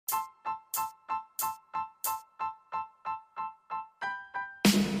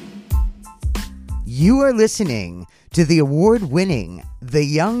You are listening to the award-winning The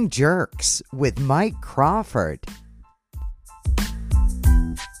Young Jerks with Mike Crawford.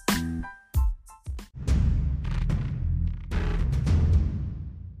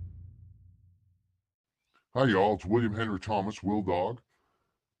 Hi, y'all. It's William Henry Thomas, Will Dog.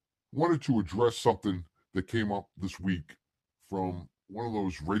 Wanted to address something that came up this week from one of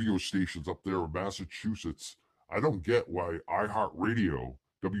those radio stations up there in Massachusetts. I don't get why iHeartRadio,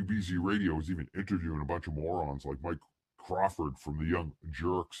 WBZ Radio, is even interviewing a bunch of morons like Mike Crawford from The Young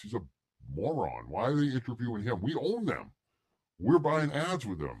Jerks. He's a moron. Why are they interviewing him? We own them. We're buying ads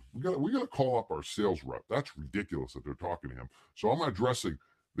with them. We got to call up our sales rep. That's ridiculous that they're talking to him. So I'm addressing.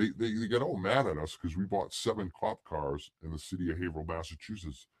 They get all mad at us because we bought 7 cop cars in the city of Haverhill,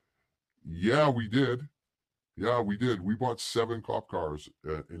 Massachusetts. Yeah, we did. We bought 7 cop cars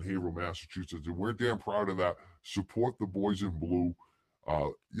in Haverhill, Massachusetts, and we're damn proud of that. Support the boys in blue.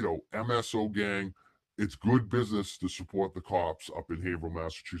 MSO gang. It's good business to support the cops up in Haverhill,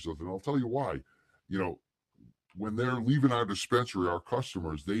 Massachusetts, and I'll tell you why. When they're leaving our dispensary, our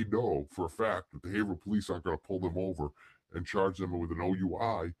customers, they know for a fact that the Haverhill police aren't going to pull them over and charge them with an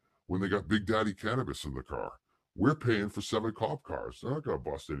OUI when they got Big Daddy Cannabis in the car. We're paying for 7 cop cars. They're not going to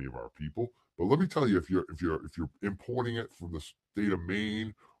bust any of our people. But let me tell you, if you're importing it from the state of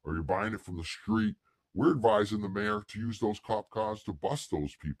Maine or you're buying it from the street, we're advising the mayor to use those cop cars to bust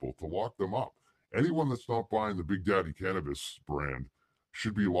those people, to lock them up. Anyone that's not buying the Big Daddy Cannabis brand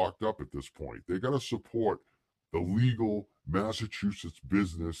should be locked up at this point. They got to support the legal Massachusetts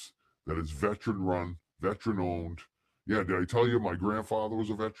business that is veteran run, veteran owned. Yeah, did I tell you my grandfather was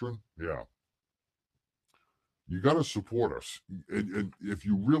a veteran? Yeah. You got to support us. And if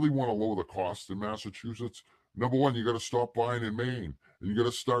you really want to lower the cost in Massachusetts, number one, you got to stop buying in Maine. And you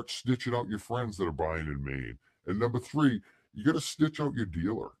got to start snitching out your friends that are buying in Maine. And number 3, you got to stitch out your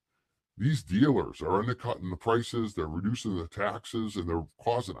dealer. These dealers are undercutting the prices, they're reducing the taxes, and they're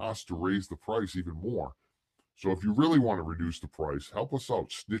causing us to raise the price even more. So if you really want to reduce the price, help us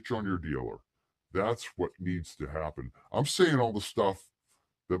out. Snitch on your dealer. That's what needs to happen. I'm saying all the stuff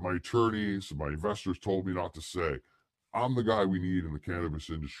that my attorneys and my investors told me not to say. I'm the guy we need in the cannabis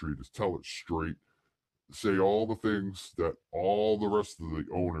industry to tell it straight, say all the things that all the rest of the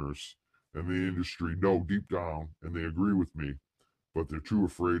owners in the industry know deep down, and they agree with me, but they're too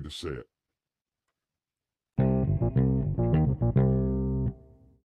afraid to say it.